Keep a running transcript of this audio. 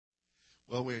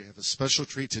Well, we have a special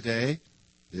treat today.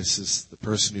 This is the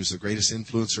person who's the greatest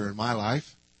influencer in my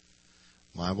life,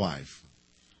 my wife.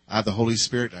 I have the Holy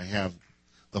Spirit. I have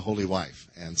the Holy Wife.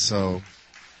 And so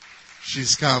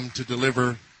she's come to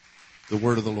deliver the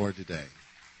word of the Lord today.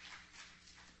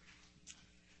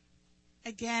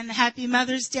 Again, happy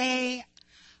Mother's Day.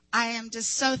 I am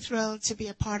just so thrilled to be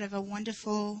a part of a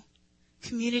wonderful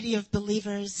community of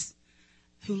believers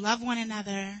who love one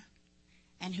another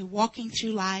and who walking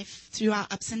through life, through our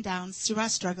ups and downs, through our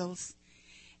struggles,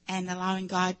 and allowing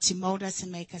God to mold us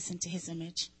and make us into His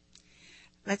image.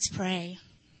 Let's pray.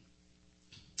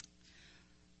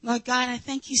 Lord God, I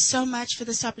thank you so much for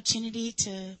this opportunity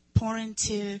to pour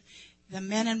into the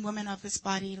men and women of this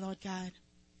body, Lord God.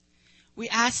 We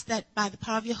ask that by the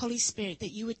power of your Holy Spirit that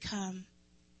you would come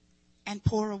and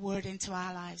pour a word into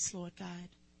our lives, Lord God.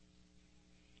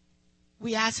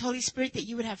 We ask, Holy Spirit, that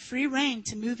you would have free reign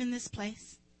to move in this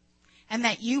place and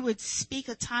that you would speak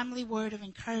a timely word of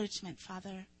encouragement,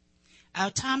 Father, a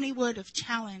timely word of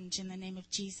challenge in the name of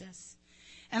Jesus.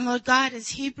 And Lord God, as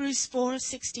Hebrews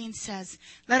 4:16 says,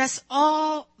 let us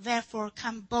all therefore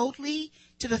come boldly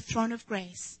to the throne of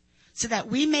grace so that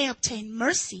we may obtain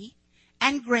mercy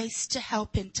and grace to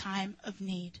help in time of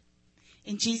need.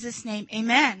 In Jesus' name,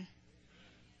 amen.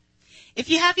 If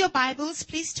you have your Bibles,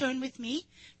 please turn with me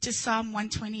to Psalm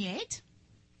 128.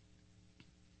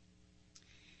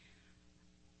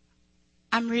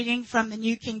 I'm reading from the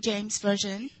New King James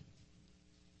Version,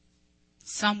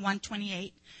 Psalm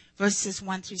 128, verses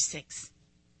 1 through 6.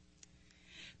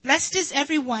 Blessed is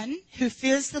everyone who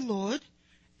fears the Lord,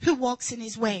 who walks in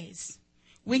his ways.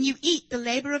 When you eat the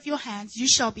labor of your hands, you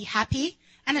shall be happy,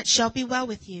 and it shall be well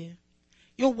with you.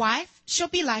 Your wife shall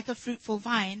be like a fruitful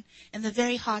vine in the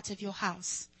very heart of your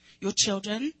house. Your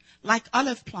children like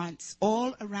olive plants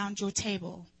all around your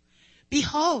table.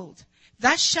 Behold,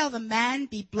 thus shall the man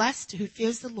be blessed who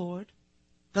fears the Lord.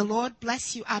 The Lord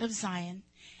bless you out of Zion.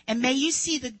 And may you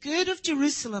see the good of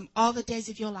Jerusalem all the days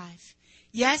of your life.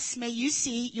 Yes, may you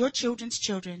see your children's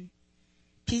children.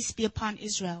 Peace be upon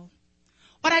Israel.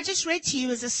 What I just read to you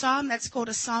is a psalm that's called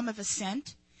a psalm of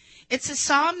ascent. It's a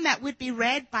psalm that would be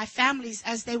read by families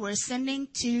as they were ascending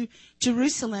to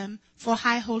Jerusalem for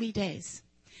high holy days.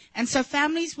 And so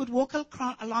families would walk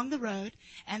along the road,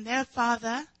 and their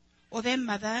father or their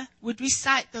mother would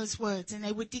recite those words, and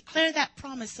they would declare that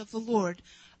promise of the Lord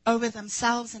over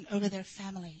themselves and over their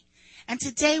family. And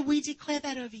today we declare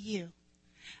that over you.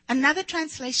 Another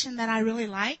translation that I really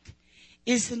like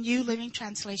is the New Living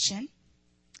Translation.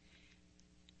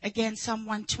 Again, Psalm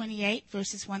 128,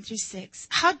 verses 1 through 6.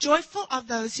 How joyful are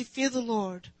those who fear the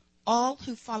Lord, all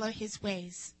who follow his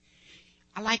ways.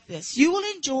 I like this. You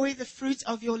will enjoy the fruit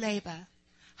of your labor.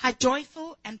 How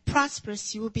joyful and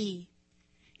prosperous you will be.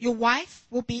 Your wife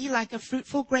will be like a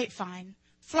fruitful grapevine,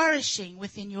 flourishing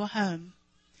within your home.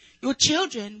 Your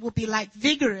children will be like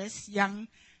vigorous young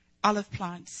olive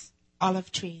plants,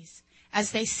 olive trees,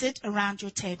 as they sit around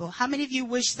your table. How many of you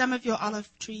wish some of your olive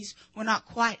trees were not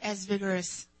quite as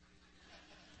vigorous?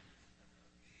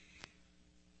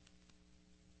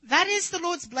 That is the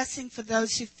Lord's blessing for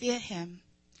those who fear him.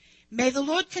 May the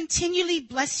Lord continually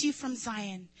bless you from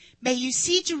Zion. May you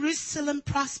see Jerusalem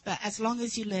prosper as long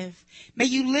as you live. May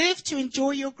you live to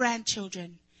enjoy your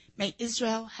grandchildren. May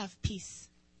Israel have peace.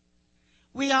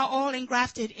 We are all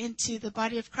engrafted into the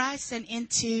body of Christ and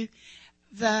into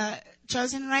the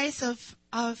chosen race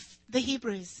of the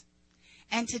Hebrews.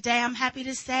 And today I'm happy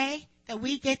to say that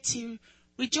we get to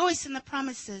rejoice in the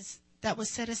promises that were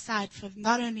set aside for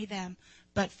not only them,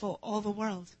 but for all the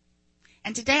world.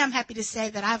 And today I'm happy to say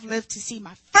that I've lived to see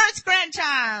my first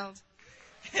grandchild.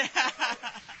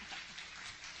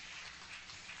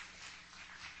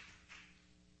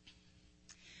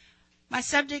 My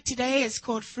subject today is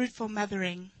called Fruitful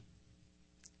Mothering.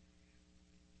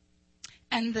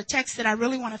 And the text that I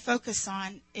really want to focus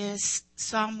on is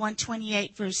Psalm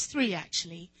 128, verse 3,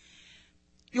 actually.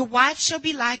 Your wife shall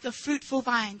be like a fruitful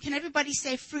vine. Can everybody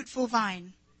say fruitful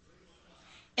vine?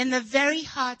 In the very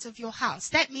heart of your house.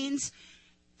 That means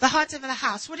the heart of the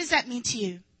house. What does that mean to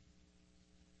you?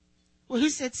 Well, who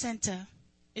said center?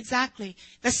 Exactly.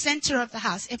 The center of the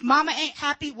house. If mama ain't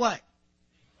happy, what?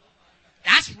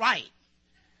 That's right.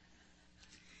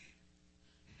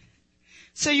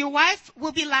 So your wife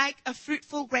will be like a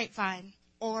fruitful grapevine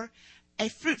or a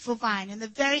fruitful vine in the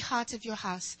very heart of your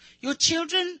house. Your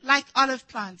children like olive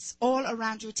plants all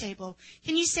around your table.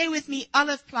 Can you say with me,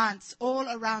 olive plants all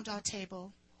around our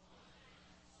table?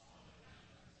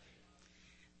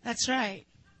 That's right.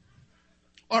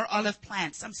 Or olive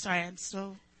plants. I'm sorry, I'm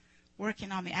still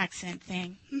working on the accent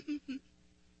thing.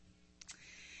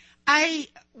 I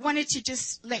wanted to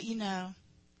just let you know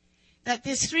that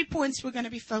there's 3 points we're going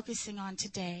to be focusing on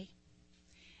today.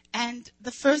 And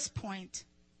the first point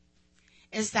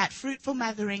is that fruitful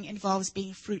mothering involves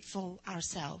being fruitful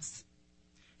ourselves.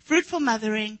 Fruitful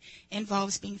mothering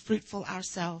involves being fruitful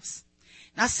ourselves.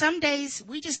 Now, some days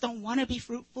we just don't want to be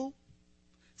fruitful.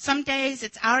 Some days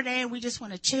it's our day and we just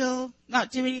want to chill,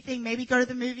 not do anything, maybe go to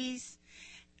the movies,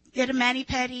 get a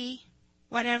mani-pedi,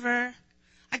 whatever.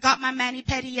 I got my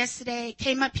mani-pedi yesterday,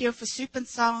 came up here for soup and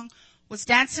song, was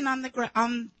dancing on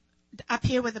the up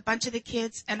here with a bunch of the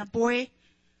kids, and a boy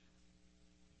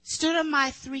stood on my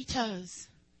 3 toes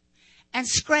and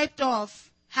scraped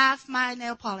off half my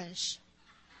nail polish.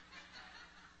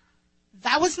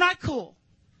 That was not cool.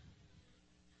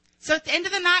 So at the end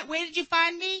of the night, where did you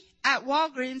find me? At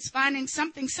Walgreens, finding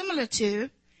something similar to.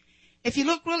 If you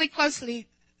look really closely,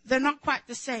 they're not quite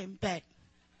the same, but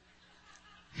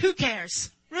who cares?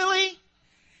 Really?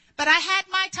 But I had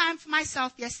my time for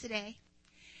myself yesterday.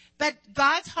 But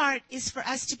God's heart is for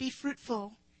us to be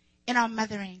fruitful in our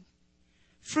mothering.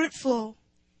 Fruitful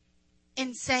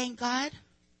in saying, God,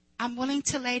 I'm willing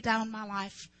to lay down my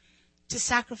life to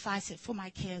sacrifice it for my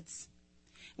kids.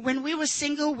 When we were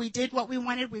single, we did what we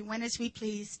wanted. We went as we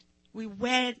pleased. We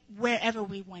went wherever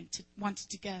we wanted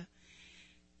to go.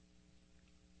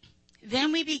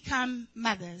 Then we become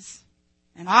mothers,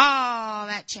 and all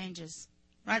that changes.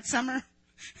 Right, Summer?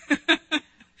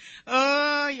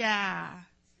 Oh, yeah.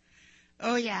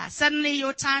 Oh, yeah. Suddenly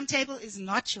your timetable is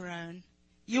not your own.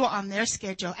 You are on their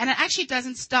schedule. And it actually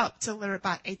doesn't stop till they're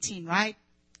about 18, right?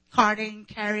 Carting,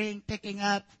 carrying, picking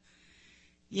up.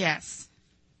 Yes.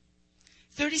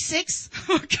 36?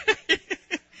 Okay.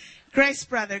 Grace,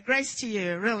 brother. Grace to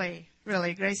you. Really,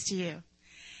 really, grace to you.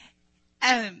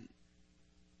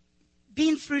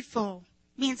 Being fruitful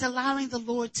means allowing the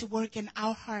Lord to work in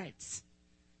our hearts.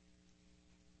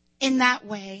 In that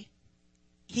way,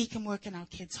 He can work in our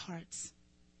kids' hearts.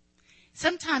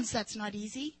 Sometimes that's not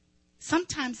easy.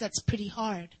 Sometimes that's pretty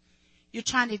hard. You're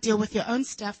trying to deal with your own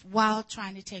stuff while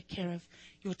trying to take care of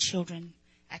your children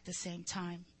at the same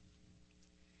time.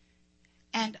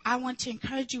 And I want to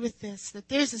encourage you with this, that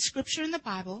there's a scripture in the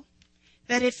Bible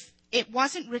that if it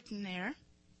wasn't written there,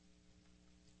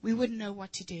 we wouldn't know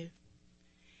what to do.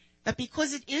 But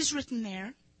because it is written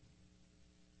there,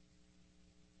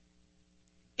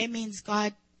 it means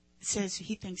God says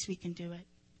He thinks we can do it.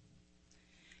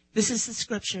 This is the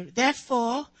scripture.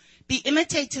 Therefore, be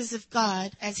imitators of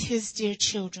God as His dear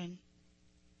children.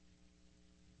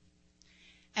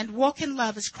 And walk in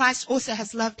love as Christ also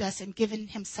has loved us and given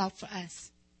Himself for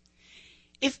us.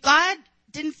 If God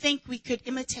didn't think we could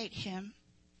imitate Him,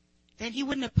 then He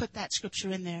wouldn't have put that scripture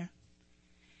in there.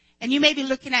 And you may be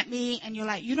looking at me and you're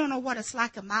like, you don't know what it's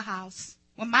like in my house.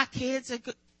 When my kids are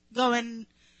going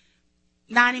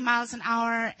 90 miles an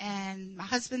hour and my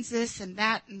husband's this and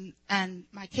that and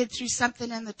my kid threw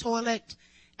something in the toilet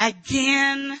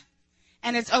again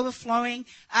and it's overflowing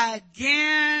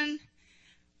again.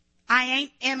 I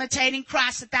ain't imitating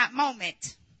Christ at that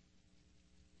moment.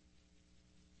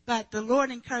 But the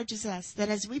Lord encourages us that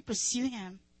as we pursue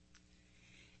Him,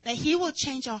 that He will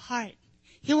change our heart.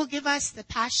 He will give us the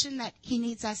passion that He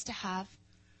needs us to have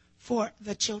for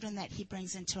the children that He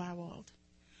brings into our world.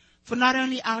 For not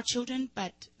only our children,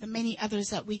 but the many others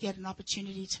that we get an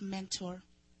opportunity to mentor.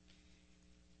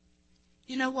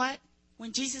 You know what?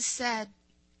 When Jesus said,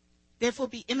 therefore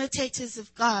be imitators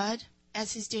of God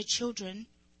as His dear children,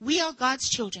 we are God's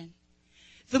children.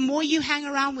 The more you hang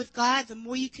around with God, the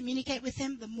more you communicate with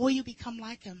Him, the more you become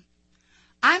like Him.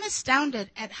 I'm astounded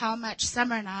at how much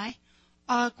Summer and I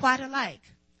are quite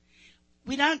alike.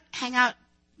 We don't hang out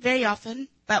very often,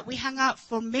 but we hung out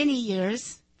for many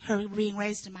years, her being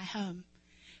raised in my home.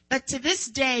 But to this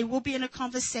day, we'll be in a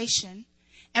conversation,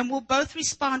 and we'll both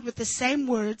respond with the same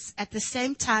words at the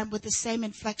same time with the same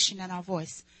inflection in our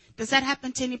voice. Does that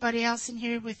happen to anybody else in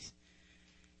here with...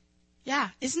 Yeah,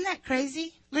 isn't that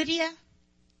crazy, Lydia?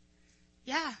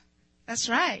 Yeah, that's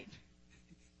right.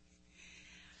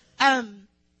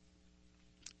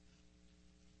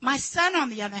 My son,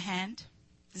 on the other hand,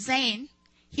 Zane,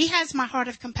 he has my heart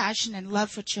of compassion and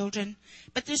love for children,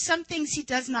 but there's some things he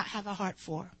does not have a heart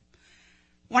for.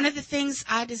 One of the things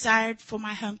I desired for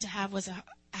my home to have was a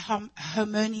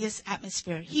harmonious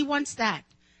atmosphere. He wants that,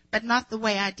 but not the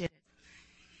way I did it.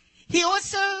 He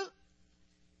also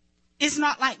is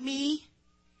not like me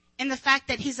in the fact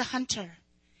that he's a hunter.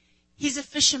 He's a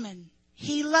fisherman.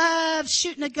 He loves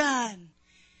shooting a gun.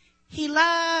 He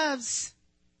loves...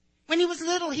 When he was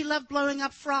little, he loved blowing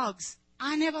up frogs.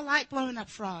 I never liked blowing up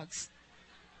frogs.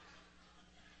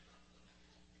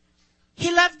 He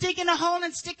loved digging a hole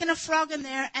and sticking a frog in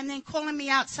there and then calling me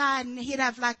outside, and he'd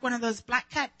have like one of those black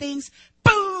cat things.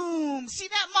 Boom! boom. See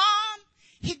that, Mom?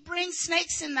 He'd bring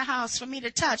snakes in the house for me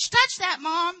to touch. Touch that,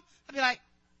 Mom. I'd be like,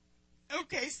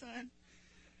 okay, son.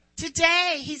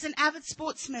 Today, he's an avid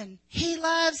sportsman. He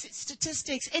loves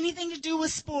statistics, anything to do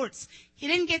with sports. He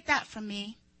didn't get that from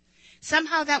me.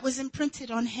 Somehow that was imprinted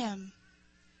on him.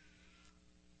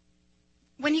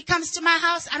 When he comes to my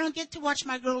house, I don't get to watch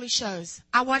my girly shows.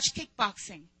 I watch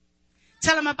kickboxing.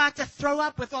 Tell him about to throw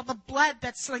up with all the blood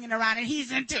that's slinging around, and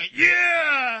he's into it.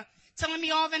 Yeah! Telling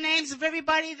me all the names of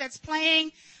everybody that's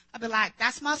playing. I'll be like,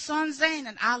 that's my son Zane,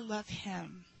 and I love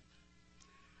him.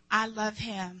 I love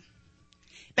him.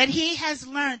 But he has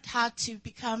learned how to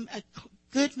become a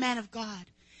good man of God.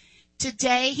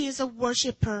 Today, he is a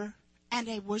worshiper and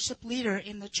a worship leader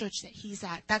in the church that he's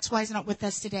at. That's why he's not with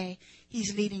us today.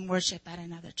 He's leading worship at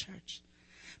another church.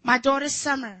 My daughter,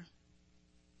 Summer.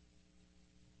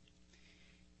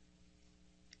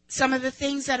 Some of the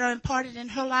things that are imparted in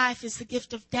her life is the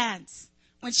gift of dance.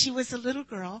 When she was a little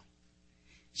girl,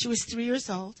 she was 3 years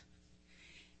old,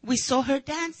 we saw her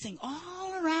dancing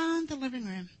all around the living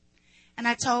room. And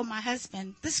I told my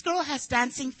husband, this girl has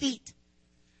dancing feet.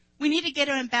 We need to get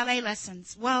her in ballet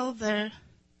lessons. Well, the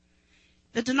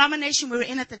denomination we were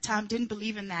in at the time didn't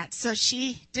believe in that. So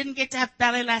she didn't get to have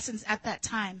ballet lessons at that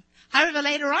time. However,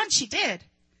 later on, she did.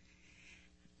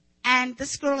 And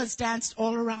this girl has danced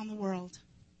all around the world.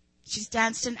 She's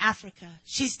danced in Africa.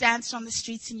 She's danced on the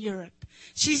streets in Europe.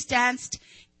 She's danced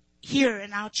here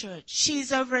in our church.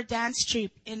 She's over a dance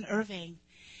troupe in Irving.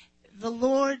 The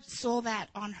Lord saw that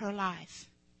on her life.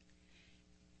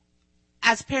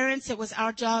 As parents, it was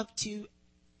our job to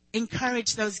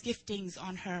encourage those giftings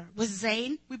on her. With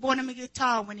Zane, we bought him a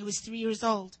guitar when he was 3 years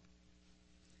old.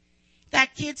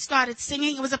 That kid started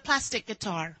singing. It was a plastic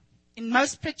guitar. In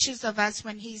most pictures of us,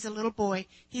 when he's a little boy,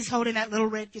 he's holding that little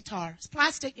red guitar. It's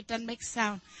plastic. It doesn't make a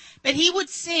sound. But he would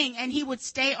sing, and he would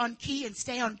stay on key and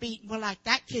stay on beat. And we're like,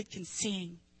 that kid can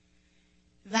sing.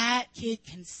 That kid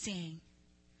can sing.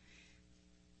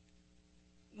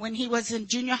 When he was in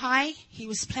junior high, he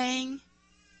was playing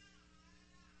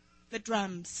the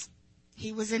drums.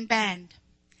 He was in band.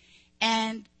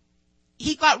 And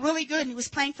he got really good, and he was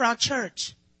playing for our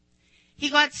church. He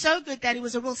got so good that he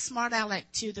was a real smart aleck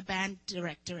to the band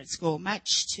director at school,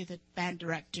 much to the band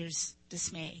director's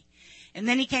dismay. And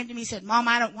then he came to me and said, Mom,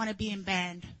 I don't want to be in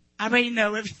band. I already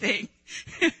know everything.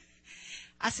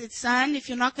 I said, son, if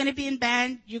you're not going to be in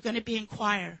band, you're going to be in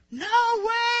choir. No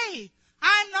way!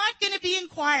 I'm not going to be in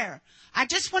choir. I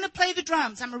just want to play the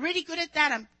drums. I'm already good at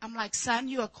that. I'm like, son,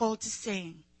 you are called to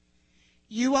sing.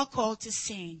 You are called to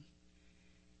sing.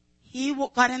 He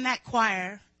got in that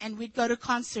choir, and we'd go to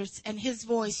concerts, and his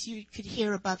voice you could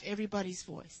hear above everybody's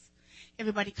voice.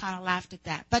 Everybody kind of laughed at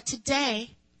that. But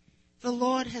today, the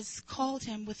Lord has called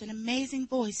him with an amazing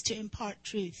voice to impart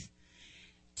truth,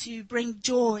 to bring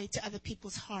joy to other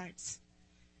people's hearts.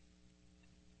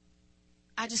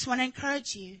 I just want to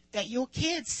encourage you that your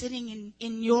kids sitting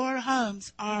in your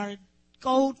homes are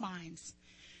gold mines.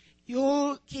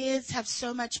 Your kids have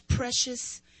so much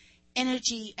precious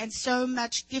energy and so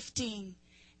much gifting.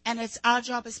 And it's our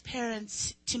job as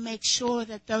parents to make sure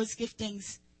that those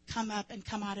giftings come up and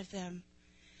come out of them.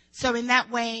 So in that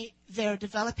way, they're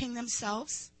developing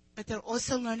themselves, but they're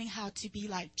also learning how to be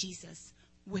like Jesus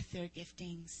with their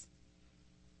giftings.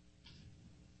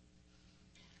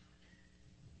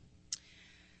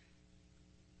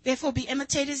 Therefore, be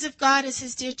imitators of God as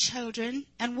his dear children,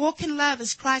 and walk in love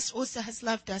as Christ also has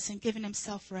loved us and given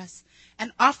himself for us,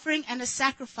 an offering and a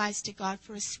sacrifice to God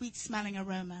for a sweet-smelling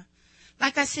aroma.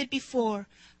 Like I said before,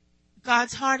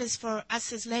 God's heart is for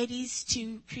us as ladies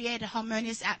to create a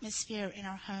harmonious atmosphere in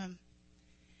our home.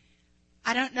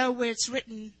 I don't know where it's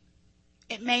written.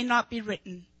 It may not be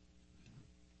written.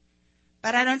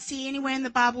 But I don't see anywhere in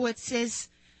the Bible where it says,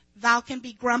 thou can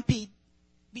be grumpy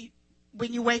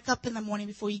when you wake up in the morning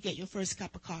before you get your first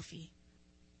cup of coffee.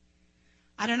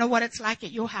 I don't know what it's like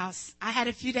at your house. I had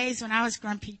a few days when I was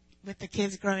grumpy with the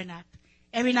kids growing up.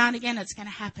 Every now and again it's going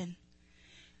to happen.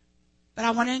 But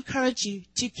I want to encourage you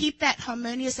to keep that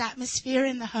harmonious atmosphere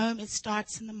in the home. It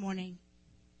starts in the morning.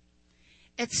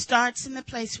 It starts in the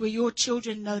place where your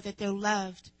children know that they're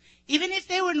loved. Even if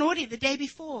they were naughty the day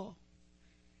before,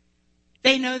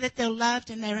 they know that they're loved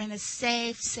and they're in a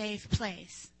safe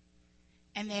place.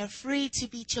 And they're free to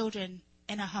be children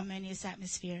in a harmonious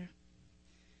atmosphere.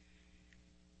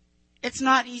 It's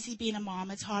not easy being a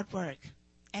mom. It's hard work.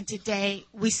 And today,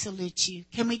 we salute you.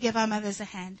 Can we give our mothers a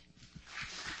hand?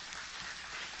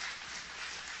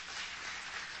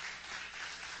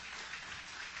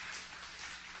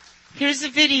 Here's a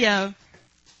video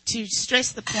to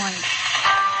stress the point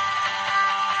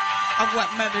of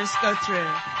what mothers go through.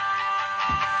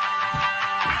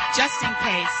 Just in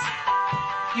case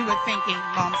you were thinking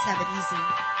moms have it easy.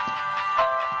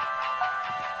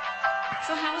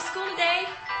 So how was school today?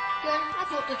 Good. I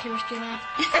felt the chemistry lab.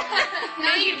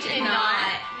 No, you did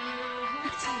not.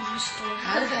 It's a long story.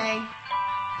 Okay.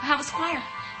 How was choir?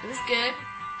 It was good.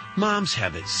 Moms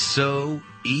have it so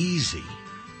easy.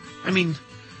 I mean,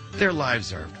 their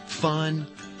lives are fun,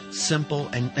 simple,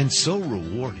 and so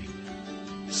rewarding.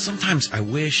 Sometimes I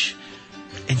wish,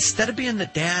 instead of being the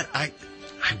dad, I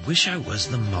wish I was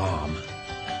the mom.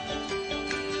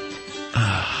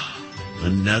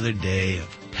 Another day of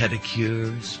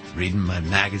pedicures, reading my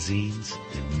magazines,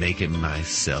 and making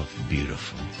myself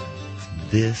beautiful.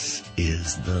 This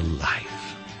is the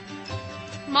life.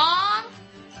 Mom?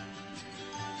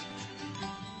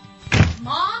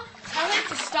 Mom, tell him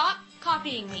to stop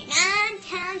copying me.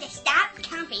 Tell him to stop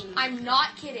copying me. I'm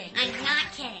not kidding. I'm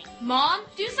not kidding. Mom,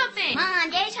 do something. Mom,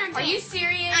 do something. Are you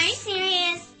serious? Are you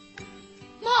serious?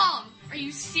 Mom, are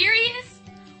you serious?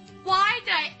 Why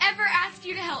did I ever ask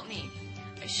you to help me?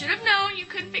 I should have known you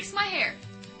couldn't fix my hair.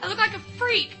 I look like a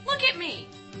freak. Look at me.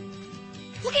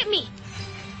 Look at me.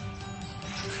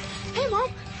 Hey,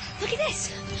 Mom. Look at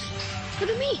this.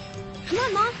 Look at me. Come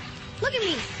on, Mom. Look at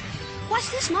me. Watch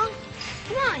this, Mom.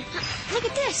 Come on. Look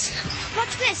at this.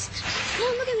 Watch this. Come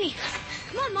on, look at me.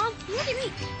 Come on, Mom. Look at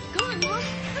me. Come on, Mom.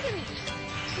 Look at me.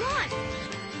 Come on.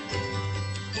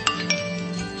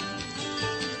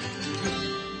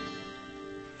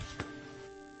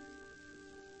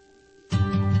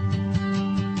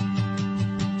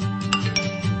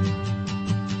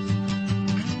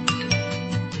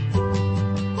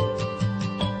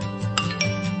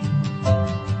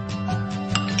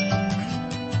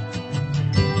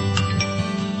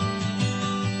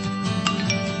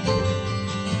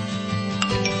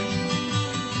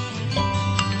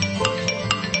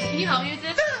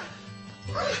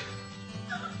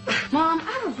 Mom,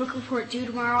 I have a book report due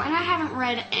tomorrow, and I haven't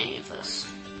read any of this.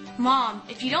 Mom,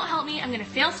 if you don't help me, I'm going to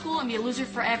fail school and be a loser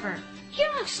forever. You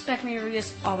don't expect me to read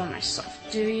this all by myself,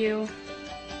 do you?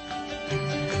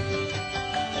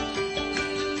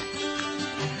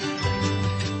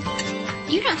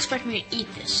 You don't expect me to eat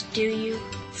this, do you?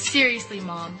 Seriously,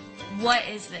 Mom, what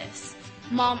is this?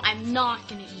 Mom, I'm not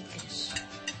going to eat this.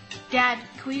 Dad,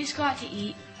 can we just go out to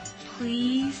eat?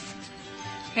 Please?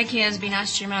 Hey, kids, be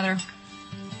nice to your mother.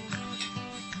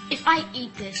 If I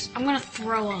eat this, I'm going to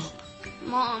throw up.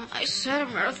 Mom, I said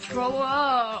I'm going to throw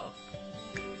up.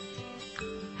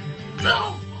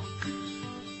 No!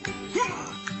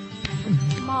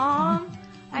 Mom,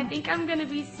 I think I'm going to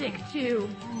be sick, too.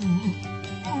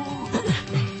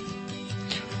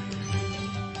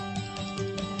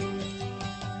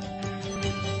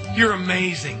 You're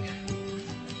amazing.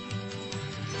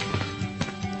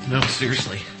 No,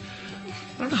 seriously.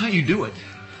 I don't know how you do it.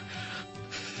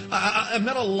 I'm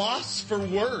at a loss for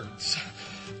words.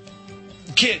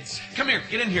 Kids, come here.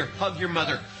 Get in here. Hug your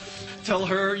mother. Tell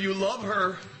her you love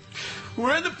her.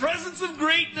 We're in the presence of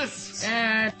greatness.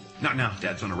 No,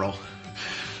 Dad's on a roll.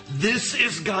 This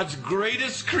is God's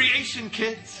greatest creation,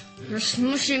 kids. You're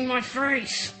smushing my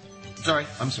face. Sorry.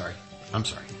 I'm sorry. And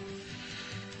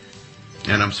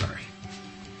I'm sorry.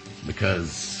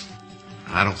 Because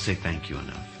I don't say thank you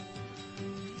enough.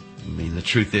 I mean, the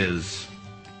truth is,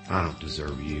 I don't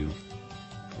deserve you.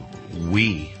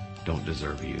 We don't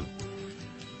deserve you.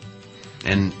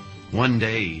 And one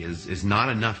day is not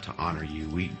enough to honor you.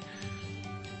 We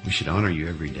should honor you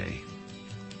every day.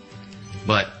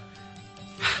 But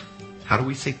how do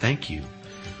we say thank you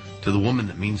to the woman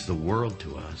that means the world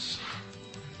to us?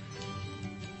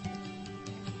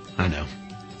 I know.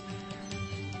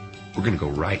 We're going to go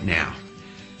right now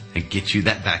and get you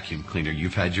that vacuum cleaner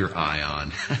you've had your eye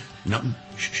on. No,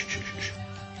 shh.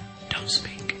 Don't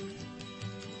speak.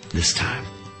 This time,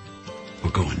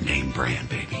 we're going name brand,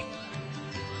 baby.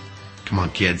 Come on,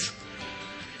 kids.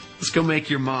 Let's go make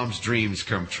your mom's dreams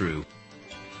come true.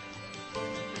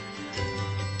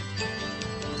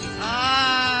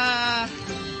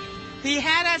 He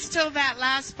had us till that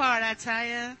last part, I tell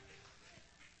you.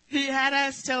 He had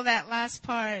us till that last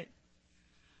part.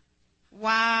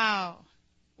 Wow,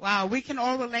 we can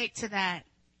all relate to that.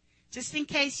 Just in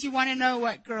case you want to know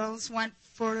what girls want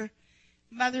for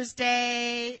Mother's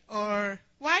Day, or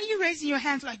why are you raising your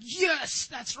hands like, yes,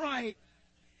 that's right.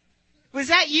 Was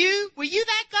that you? Were you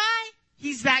that guy?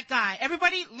 He's that guy.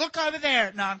 Everybody look over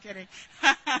there. No, I'm kidding.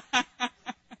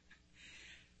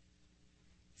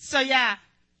 So yeah,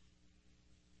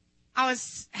 I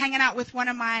was hanging out with one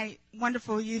of my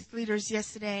wonderful youth leaders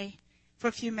yesterday for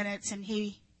a few minutes, and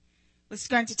he was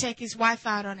going to take his wife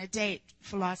out on a date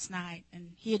for last night,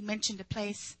 and he had mentioned a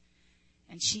place,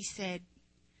 and she said,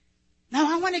 No,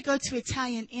 I want to go to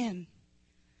Italian Inn.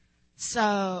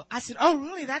 So I said, oh,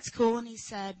 really? That's cool. And he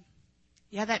said,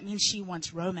 yeah, that means she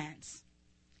wants romance.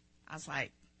 I was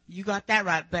like, you got that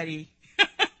right, buddy.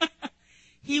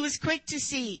 He was quick to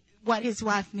see what his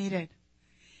wife needed.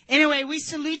 Anyway, we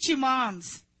salute you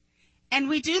moms. And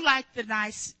we do like the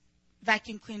nice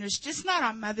vacuum cleaners, just not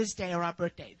on Mother's Day or our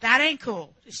birthday. That ain't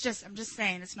cool. I'm just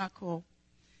saying, it's not cool.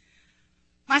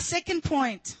 My second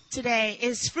point today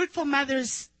is fruitful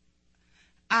mothers.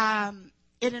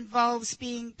 It involves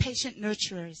being patient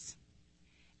nurturers.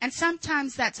 And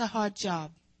sometimes that's a hard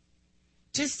job.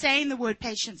 Just saying the word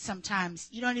patient sometimes,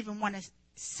 you don't even want to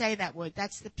say that word.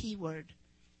 That's the P word.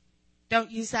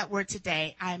 Don't use that word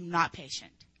today. I'm not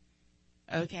patient.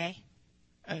 Okay?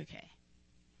 Okay.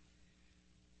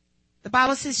 The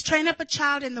Bible says, train up a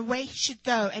child in the way he should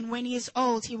go, and when he is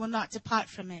old, he will not depart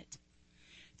from it.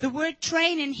 The word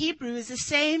train in Hebrew is the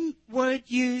same word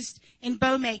used in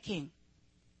bow making.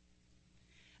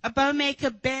 A bow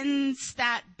maker bends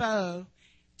that bow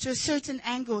to a certain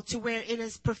angle to where it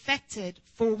is perfected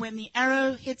for when the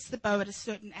arrow hits the bow at a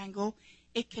certain angle,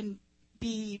 it can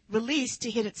be released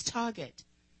to hit its target.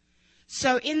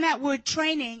 So in that word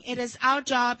training, it is our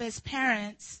job as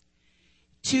parents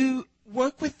to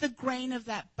work with the grain of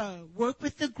that bow, work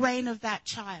with the grain of that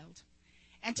child,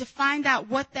 and to find out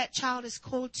what that child is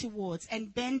called towards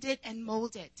and bend it and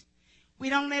mold it. We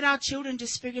don't let our children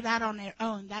just figure it out on their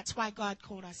own. That's why God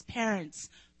called us parents,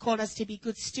 called us to be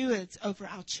good stewards over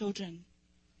our children.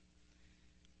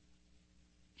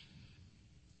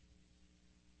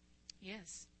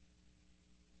 Yes.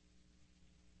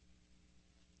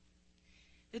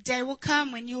 The day will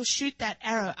come when you'll shoot that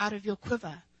arrow out of your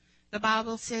quiver. The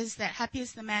Bible says that happy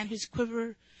is the man whose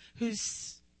quiver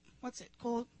is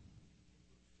full.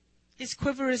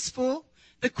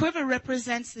 The quiver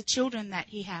represents the children that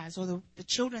he has, or the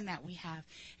children that we have.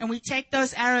 And we take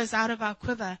those arrows out of our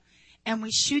quiver and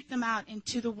we shoot them out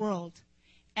into the world.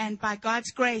 And by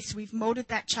God's grace, we've molded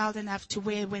that child enough to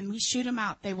where when we shoot them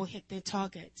out, they will hit their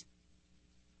target.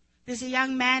 There's a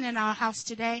young man in our house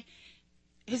today.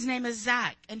 His name is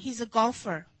Zach, and he's a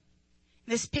golfer.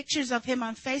 There's pictures of him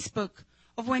on Facebook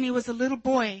of when he was a little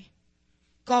boy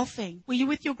golfing. Were you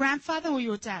with your grandfather or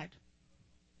your dad?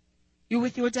 You were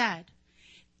with your dad.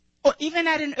 Or even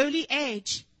at an early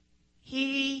age,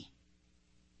 he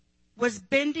was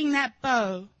bending that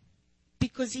bow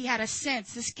because he had a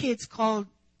sense this kid's called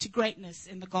to greatness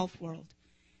in the golf world.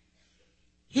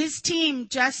 His team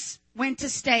just went to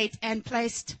state and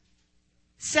placed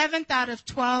 7th out of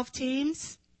 12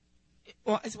 teams.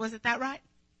 Or was it that right?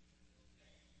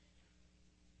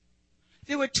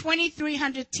 There were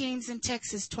 2,300 teams in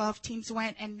Texas. 12 teams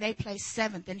went, and they placed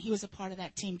 7th, and he was a part of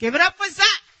that team. Give it up for Zach.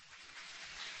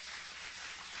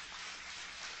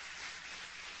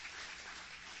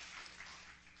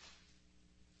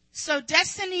 So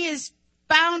destiny is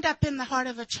bound up in the heart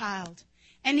of a child.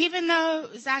 And even though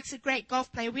Zach's a great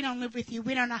golf player, we don't live with you.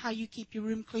 We don't know how you keep your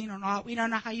room clean or not. We don't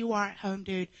know how you are at home,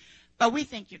 dude. But we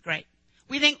think you're great.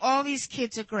 We think all these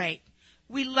kids are great.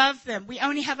 We love them. We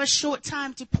only have a short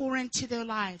time to pour into their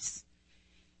lives.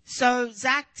 So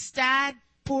Zach's dad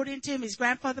poured into him. His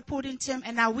grandfather poured into him.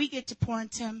 And now we get to pour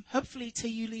into him, hopefully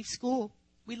till you leave school.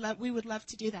 We would love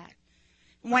to do that.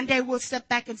 One day we'll step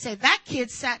back and say, that kid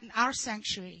sat in our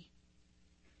sanctuary.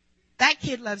 That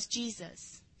kid loves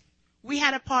Jesus. We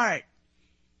had a part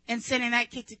in sending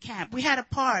that kid to camp. We had a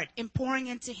part in pouring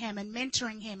into him and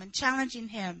mentoring him and challenging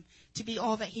him to be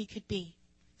all that he could be.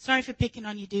 Sorry for picking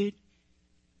on you, dude.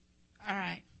 All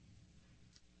right.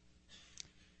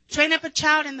 Train up a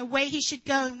child in the way he should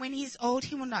go, and when he is old,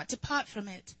 he will not depart from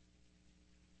it.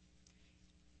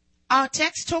 Our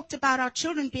text talked about our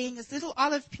children being as little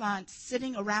olive plants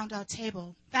sitting around our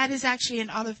table. That is actually an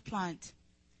olive plant.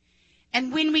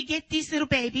 And when we get these little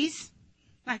babies,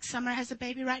 like Summer has a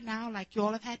baby right now, like you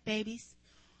all have had babies,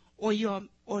 or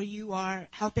you are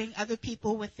helping other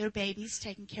people with their babies,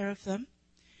 taking care of them.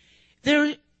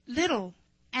 They're little,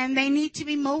 and they need to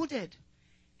be molded.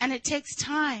 And it takes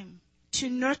time to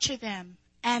nurture them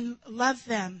and love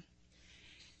them.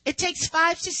 It takes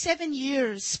 5 to 7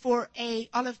 years for an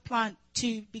olive plant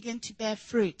to begin to bear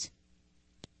fruit.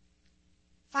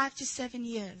 5 to 7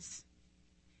 years.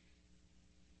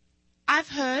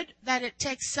 I've heard that it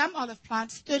takes some olive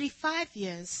plants 35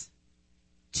 years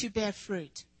to bear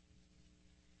fruit.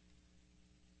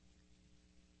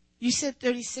 You said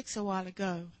 36 a while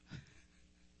ago.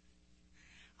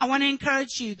 I want to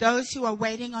encourage you, those who are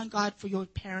waiting on God for your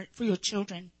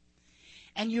children,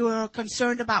 and you are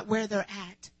concerned about where they're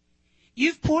at.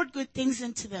 You've poured good things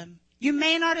into them. You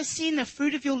may not have seen the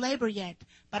fruit of your labor yet,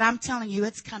 but I'm telling you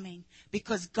it's coming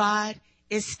because God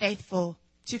is faithful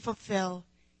to fulfill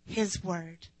his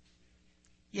word.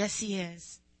 Yes, he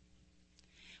is.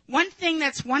 One thing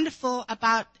that's wonderful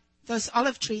about those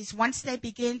olive trees, once they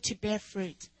begin to bear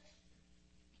fruit,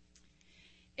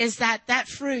 is that that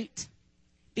fruit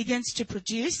begins to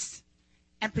produce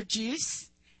and produce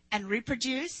and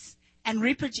reproduce and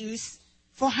reproduce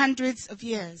for hundreds of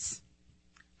years.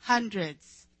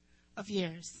 Hundreds of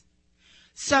years.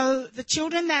 So the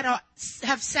children that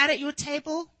have sat at your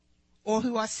table or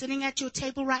who are sitting at your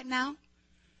table right now,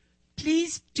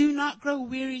 please do not grow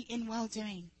weary in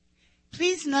well-doing.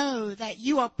 Please know that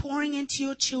you are pouring into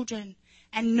your children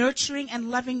and nurturing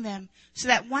and loving them so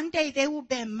that one day they will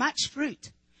bear much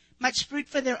fruit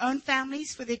for their own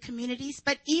families, for their communities,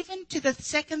 but even to the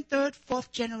second, third,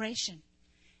 fourth generation.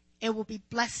 It will be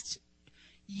blessed.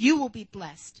 You will be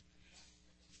blessed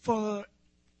for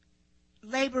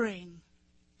laboring,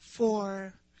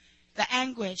 for the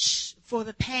anguish, for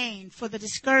the pain, for the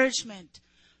discouragement,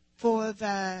 for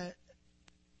the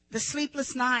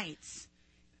sleepless nights,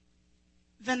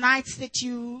 the nights that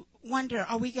you wonder,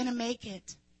 are we going to make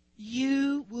it?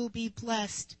 You will be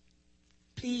blessed.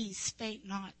 Please faint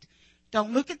not.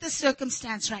 Don't look at the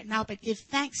circumstance right now, but give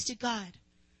thanks to God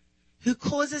who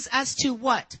causes us to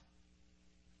what?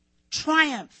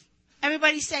 Triumph.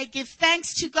 Everybody say, give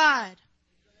thanks to God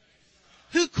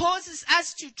who causes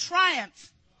us to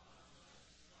triumph.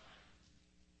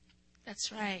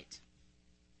 That's right.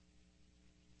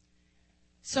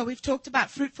 So we've talked about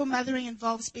fruitful mothering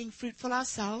involves being fruitful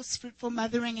ourselves. Fruitful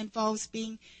mothering involves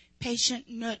being patient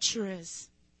nurturers.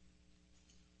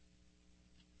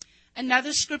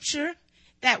 Another scripture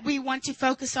that we want to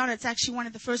focus on, it's actually one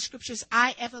of the first scriptures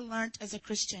I ever learned as a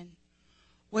Christian,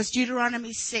 was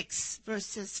Deuteronomy 6,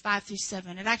 verses 5 through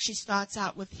 7. It actually starts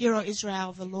out with, Hear, O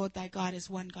Israel, the Lord thy God is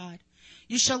one God.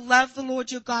 You shall love the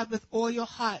Lord your God with all your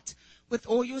heart, with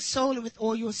all your soul, and with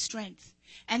all your strength.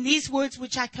 And these words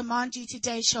which I command you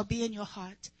today shall be in your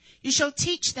heart. You shall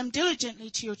teach them diligently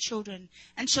to your children,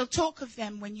 and shall talk of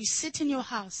them when you sit in your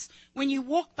house, when you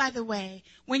walk by the way,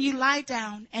 when you lie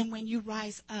down, and when you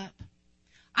rise up.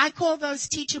 I call those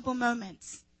teachable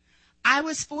moments. I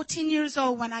was 14 years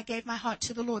old when I gave my heart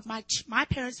to the Lord. My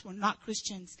parents were not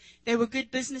Christians. They were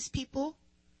good business people,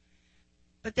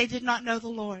 but they did not know the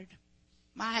Lord.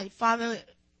 My father,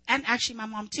 and actually my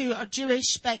mom too, are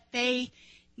Jewish, but they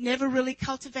never really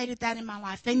cultivated that in my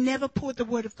life. They never poured the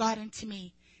word of God into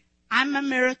me. I'm a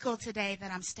miracle today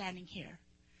that I'm standing here.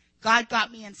 God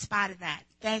got me in spite of that.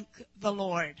 Thank the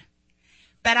Lord.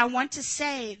 But I want to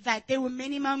say that there were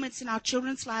many moments in our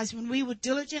children's lives when we would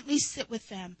diligently sit with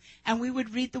them and we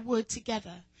would read the word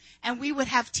together. And we would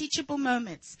have teachable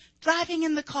moments, driving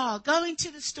in the car, going to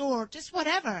the store, just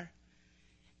whatever.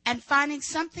 And finding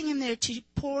something in there to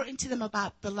pour into them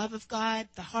about the love of God,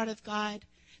 the heart of God,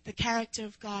 the character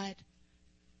of God.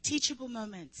 Teachable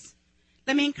moments.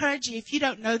 Let me encourage you, if you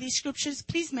don't know these scriptures,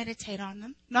 please meditate on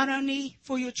them, not only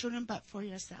for your children, but for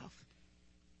yourself.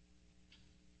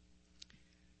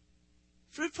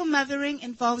 Fruitful mothering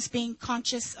involves being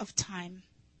conscious of time.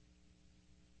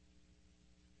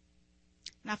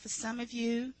 Now, for some of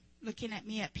you looking at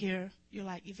me up here, you're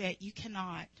like, Yvette, you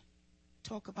cannot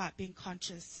talk about being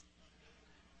conscious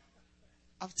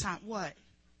of time. What?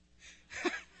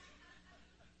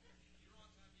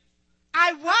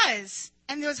 I was,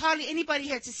 and there was hardly anybody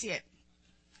here to see it.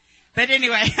 But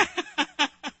anyway,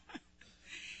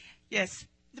 yes.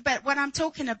 But what I'm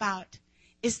talking about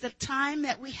is the time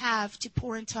that we have to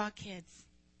pour into our kids.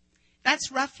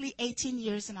 That's roughly 18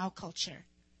 years in our culture.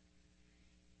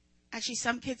 Actually,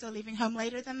 some kids are leaving home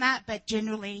later than that, but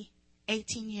generally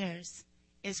 18 years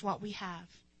is what we have.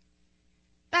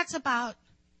 That's about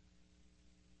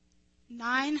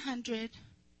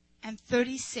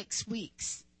 936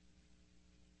 weeks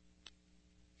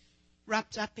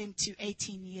wrapped up into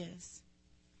 18 years.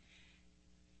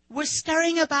 We're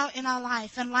scurrying about in our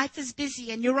life, and life is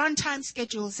busy, and you're on time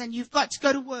schedules, and you've got to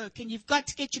go to work, and you've got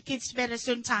to get your kids to bed at a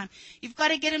certain time. You've got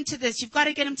to get them to this. You've got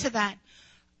to get them to that.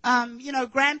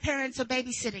 Grandparents are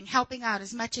babysitting, helping out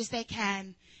as much as they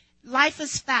can. Life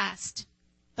is fast,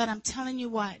 but I'm telling you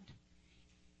what,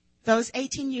 those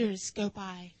 18 years go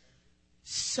by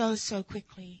so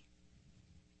quickly.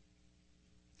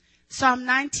 Psalm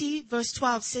 90, verse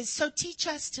 12 says, So teach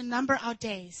us to number our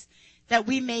days, that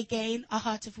we may gain a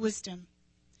heart of wisdom.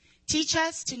 Teach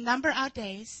us to number our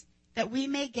days, that we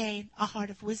may gain a heart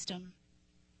of wisdom.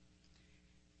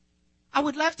 I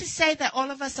would love to say that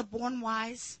all of us are born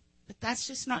wise, but that's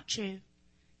just not true.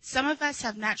 Some of us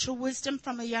have natural wisdom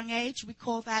from a young age. We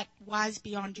call that wise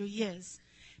beyond your years.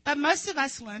 But most of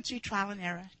us learn through trial and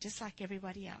error, just like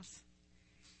everybody else.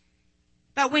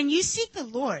 But when you seek the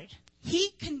Lord,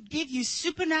 He can give you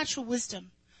supernatural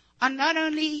wisdom on not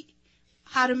only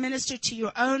how to minister to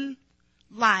your own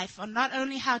life, on not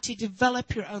only how to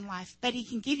develop your own life, but he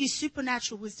can give you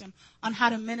supernatural wisdom on how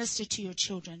to minister to your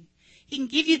children. He can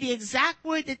give you the exact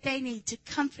word that they need to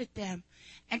comfort them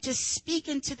and to speak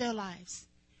into their lives.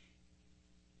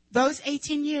 Those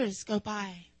 18 years go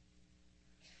by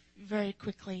very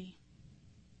quickly.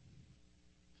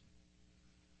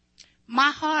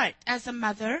 My heart as a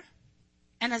mother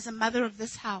and as a mother of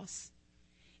this house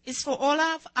is for all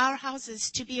of our houses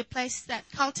to be a place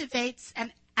that cultivates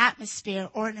an atmosphere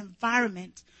or an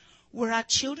environment where our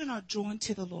children are drawn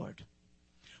to the Lord,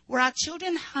 where our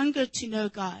children hunger to know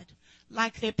God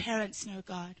like their parents know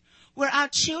God, where our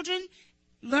children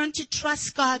learn to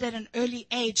trust God at an early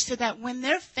age so that when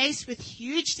they're faced with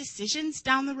huge decisions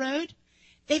down the road,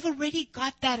 they've already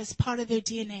got that as part of their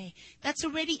DNA. That's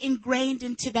already ingrained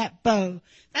into that bow.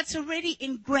 That's already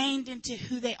ingrained into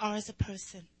who they are as a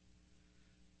person.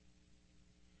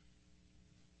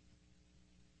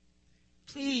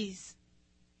 Please,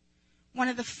 one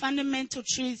of the fundamental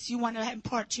truths you want to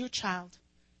impart to your child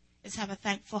is have a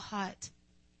thankful heart.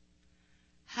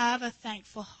 Have a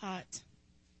thankful heart.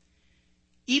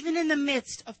 Even in the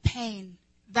midst of pain,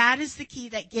 that is the key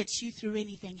that gets you through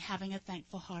anything, having a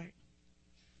thankful heart.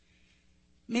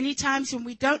 Many times when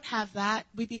we don't have that,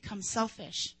 we become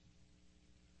selfish.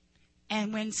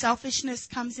 And when selfishness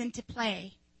comes into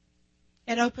play,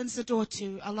 it opens the door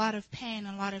to a lot of pain,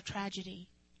 a lot of tragedy.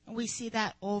 And we see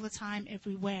that all the time,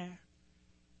 everywhere.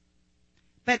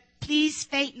 But please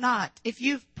faint not. If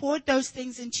you've poured those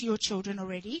things into your children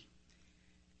already,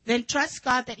 then trust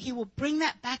God that he will bring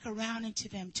that back around into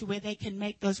them to where they can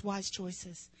make those wise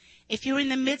choices. If you're in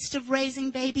the midst of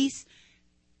raising babies,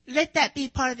 let that be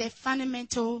part of their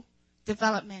fundamental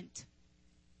development,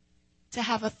 to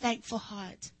have a thankful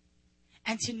heart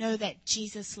and to know that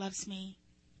Jesus loves me.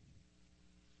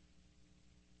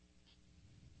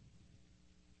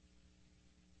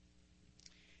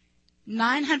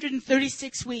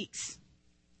 "936 weeks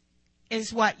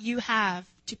is what you have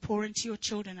to pour into your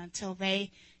children until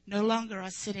they no longer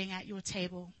are sitting at your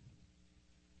table."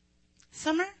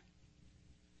 Summer,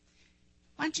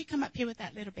 why don't you come up here with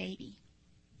that little baby?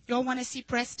 You all want to see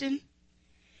Preston?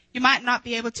 You might not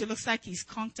be able to. Looks like he's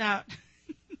conked out.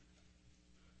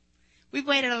 We've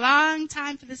waited a long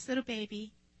time for this little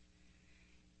baby,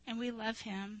 and we love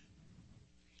him.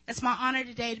 It's my honor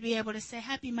today to be able to say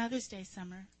Happy Mother's Day,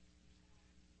 Summer.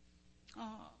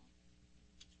 Oh,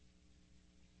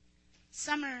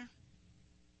 Summer,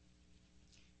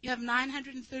 you have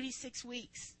 936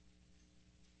 weeks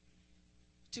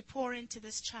to pour into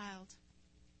this child.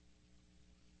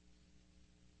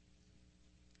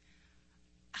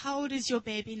 How old is your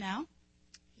baby now?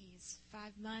 He's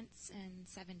 5 months and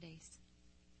 7 days.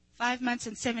 5 months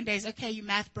and 7 days. Okay, you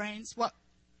math brains. What?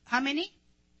 How many?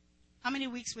 How many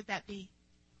weeks would that be?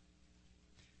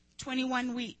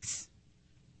 21 weeks.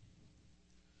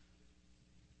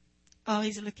 Oh,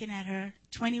 he's looking at her.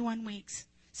 21 weeks.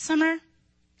 Summer,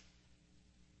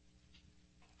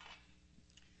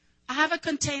 I have a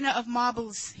container of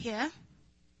marbles here.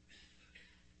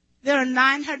 There are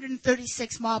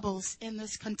 936 marbles in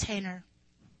this container.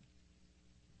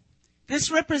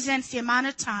 This represents the amount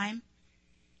of time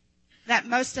that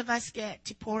most of us get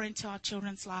to pour into our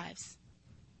children's lives.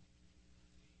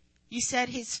 You said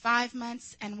he's 5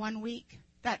 months and 1 week.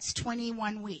 That's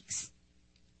 21 weeks.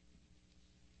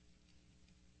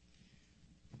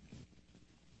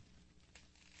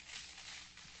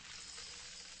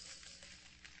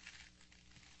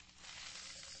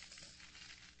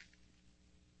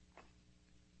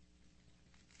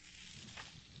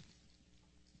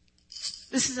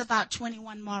 This is about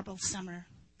 21 marbles, Summer.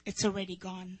 It's already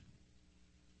gone.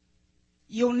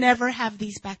 You'll never have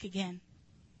these back again.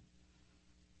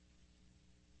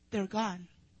 They're gone.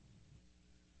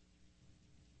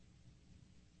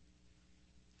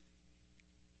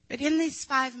 But in these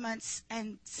 5 months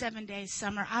and 7 days,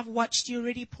 Summer, I've watched you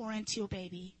already pour into your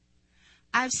baby.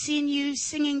 I've seen you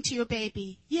singing to your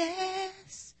baby,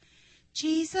 "Yes,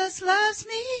 Jesus loves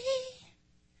me.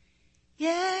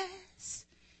 Yes,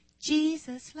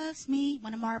 Jesus loves me."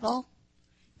 Want a marble?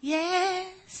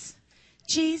 Yes,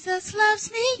 Jesus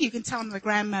loves me. You can tell him the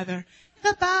grandmother.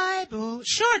 The Bible.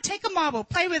 Sure, take a marble.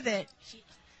 Play with it.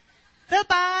 The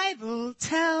Bible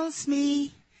tells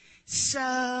me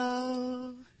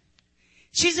so.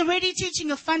 She's already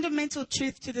teaching a fundamental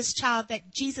truth to this child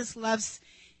that Jesus loves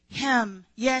him.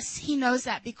 Yes, he knows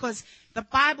that because the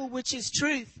Bible, which is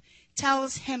truth,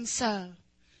 tells him so.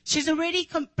 She's already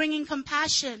bringing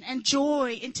compassion and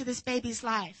joy into this baby's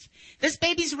life. This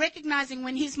baby's recognizing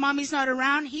when his mommy's not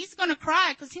around, he's going to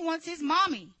cry because he wants his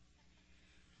mommy.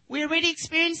 We already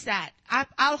experienced that.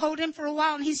 I'll hold him for a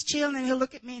while and he's chilling and he'll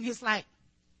look at me and he's like,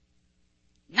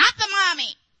 not the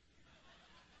mommy.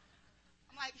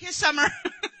 I'm like, here, Summer.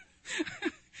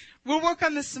 We'll work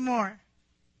on this some more.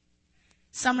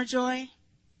 Summer Joy,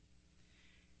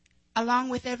 along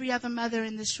with every other mother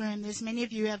in this room, there's many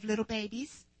of you who have little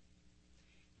babies.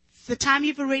 The time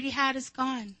you've already had is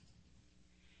gone.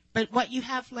 But what you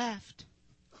have left,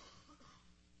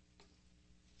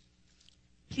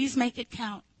 please make it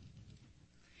count.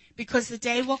 Because the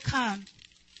day will come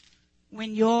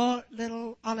when your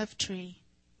little olive tree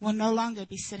will no longer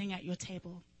be sitting at your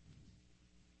table.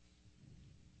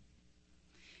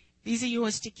 These are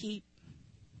yours to keep.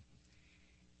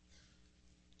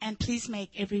 And please make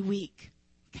every week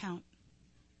count.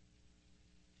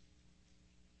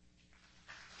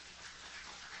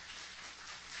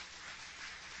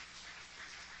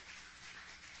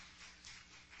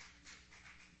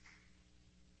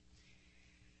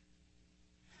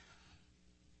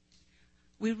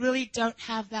 We really don't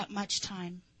have that much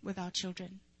time with our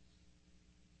children.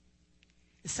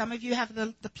 Some of you have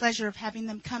the pleasure of having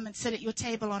them come and sit at your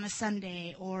table on a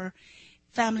Sunday or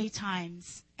family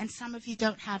times. And some of you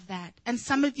don't have that. And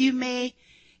some of you may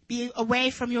be away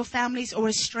from your families or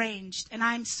estranged. And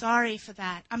I'm sorry for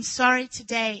that. I'm sorry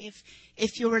today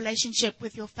if your relationship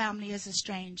with your family is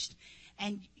estranged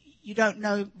and you don't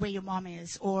know where your mom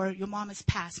is, or your mom has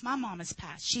passed. My mom has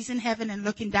passed. She's in heaven and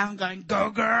looking down going,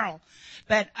 go girl.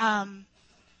 But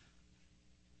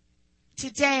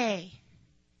today,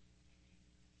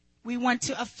 we want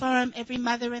to affirm every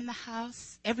mother in the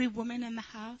house, every woman in the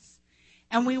house.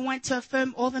 And we want to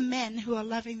affirm all the men who are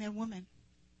loving their women.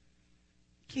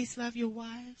 Please love your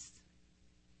wives.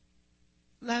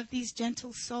 Love these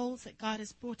gentle souls that God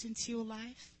has brought into your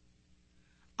life.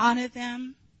 Honor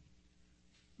them.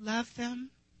 Love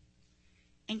them.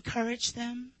 Encourage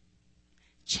them.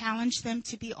 Challenge them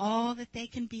to be all that they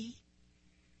can be.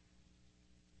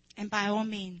 And by all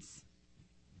means,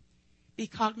 be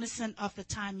cognizant of the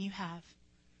time you have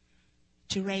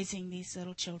to raising these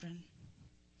little children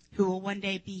who will one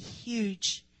day be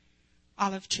huge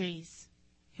olive trees,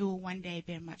 who will one day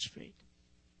bear much fruit.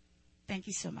 Thank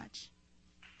you so much.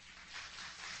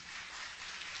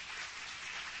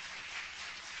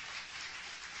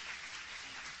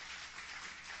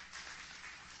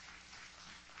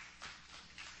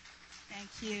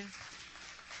 Thank you.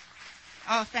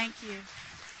 Oh, thank you.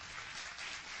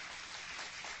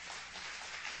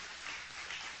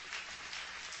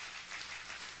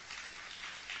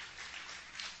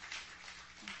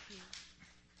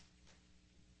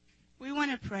 We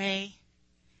want to pray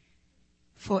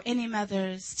for any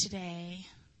mothers today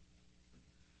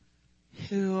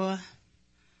who are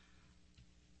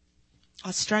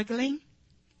struggling,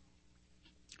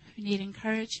 who need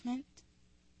encouragement,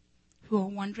 who are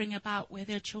wondering about where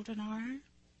their children are,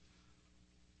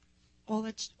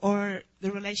 or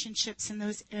the relationships in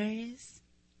those areas.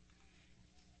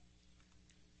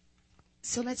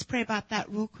 So let's pray about that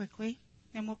real quickly,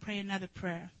 then we'll pray another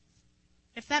prayer.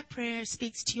 If that prayer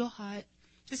speaks to your heart,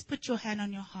 just put your hand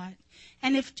on your heart.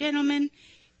 And if, gentlemen,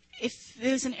 if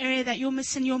there's an area that you're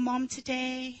missing your mom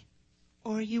today,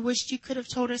 or you wished you could have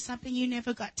told her something you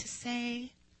never got to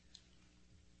say,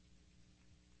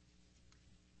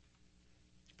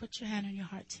 put your hand on your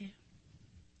heart too.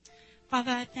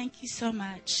 Father, I thank you so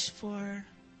much for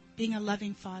being a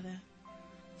loving Father,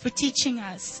 for teaching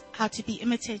us how to be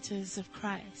imitators of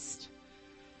Christ,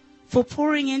 for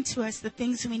pouring into us the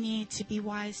things we need to be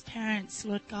wise parents,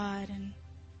 Lord God. And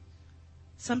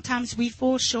sometimes we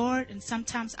fall short, and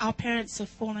sometimes our parents have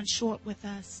fallen short with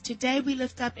us. Today we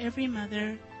lift up every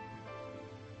mother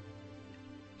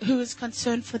who is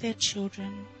concerned for their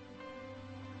children.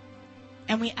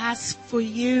 And we ask for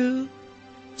you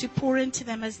to pour into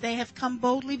them as they have come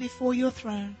boldly before your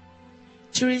throne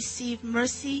to receive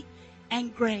mercy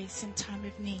and grace in time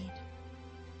of need.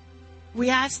 We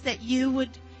ask that you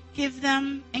would give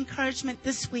them encouragement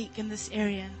this week in this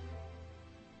area.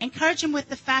 Encourage them with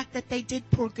the fact that they did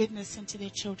pour goodness into their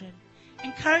children.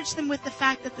 Encourage them with the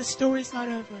fact that the story's not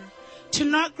over. To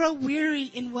not grow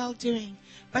weary in well-doing,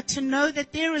 but to know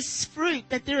that there is fruit,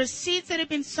 that there are seeds that have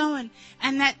been sown,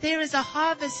 and that there is a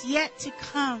harvest yet to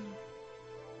come.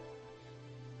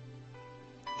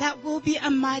 That will be a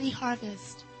mighty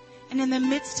harvest. And in the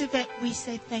midst of it, we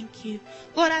say thank you.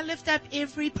 Lord, I lift up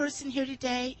every person here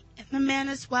today, and the men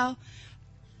as well,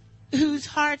 whose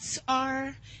hearts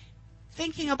are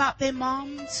thinking about their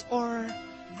moms or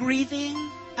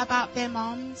grieving about their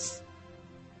moms.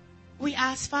 We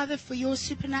ask, Father, for your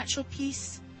supernatural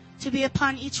peace to be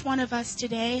upon each one of us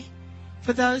today,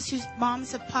 for those whose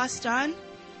moms have passed on,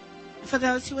 for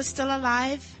those who are still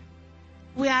alive.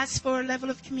 We ask for a level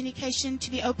of communication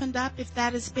to be opened up if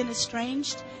that has been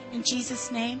estranged, in Jesus'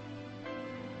 name.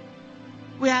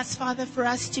 We ask, Father, for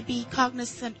us to be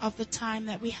cognizant of the time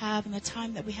that we have and the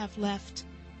time that we have left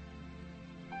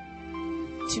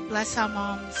to bless our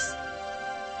moms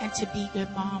and to be good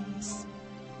moms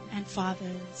and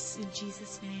fathers, in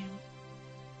Jesus' name.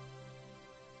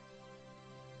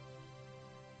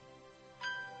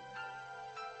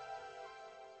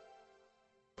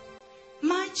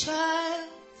 My child,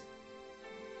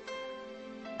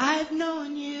 I've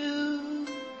known you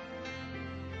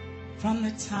from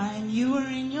the time you were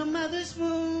in your mother's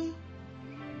womb.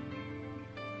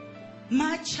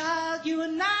 My child, you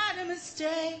are not a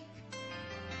mistake.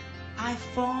 I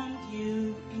formed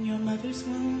you in your mother's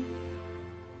womb.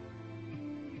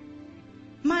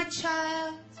 My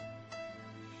child,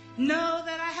 know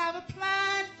that I have a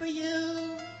plan for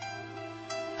you,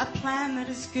 a plan that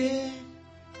is good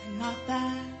and not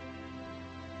bad.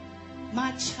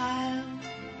 My child,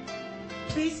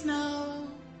 please know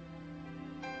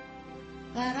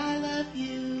that I love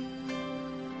you.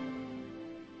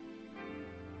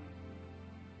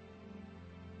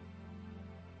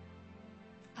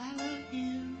 I love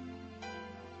you.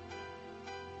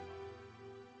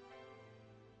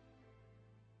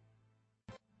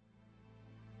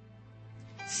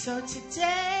 So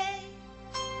today,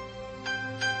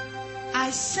 I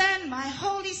send my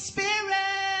Holy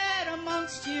Spirit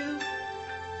amongst you.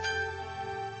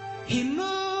 He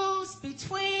moves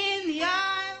between the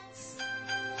aisles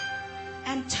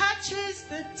and touches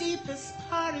the deepest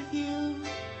part of you.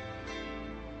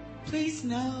 Please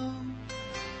know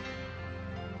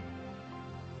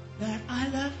that I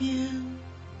love you.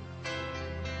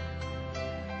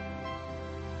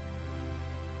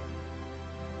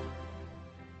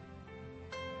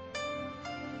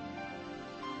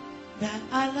 That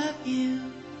I love you.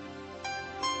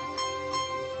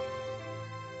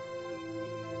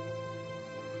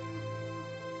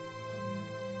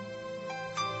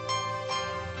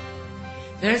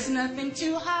 There's nothing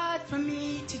too hard for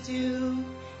me to do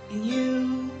in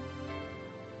you.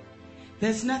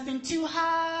 There's nothing too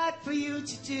hard for you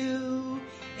to do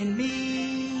in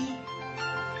me.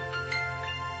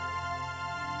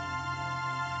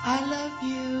 I love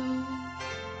you.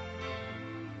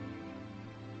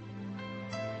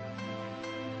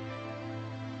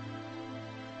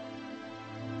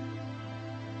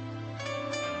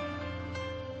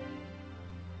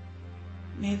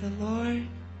 May the Lord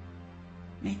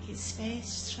make his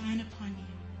face shine upon you.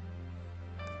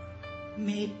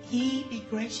 May he be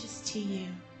gracious to you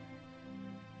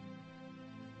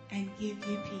and give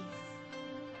you peace.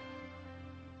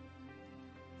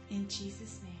 In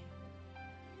Jesus' name.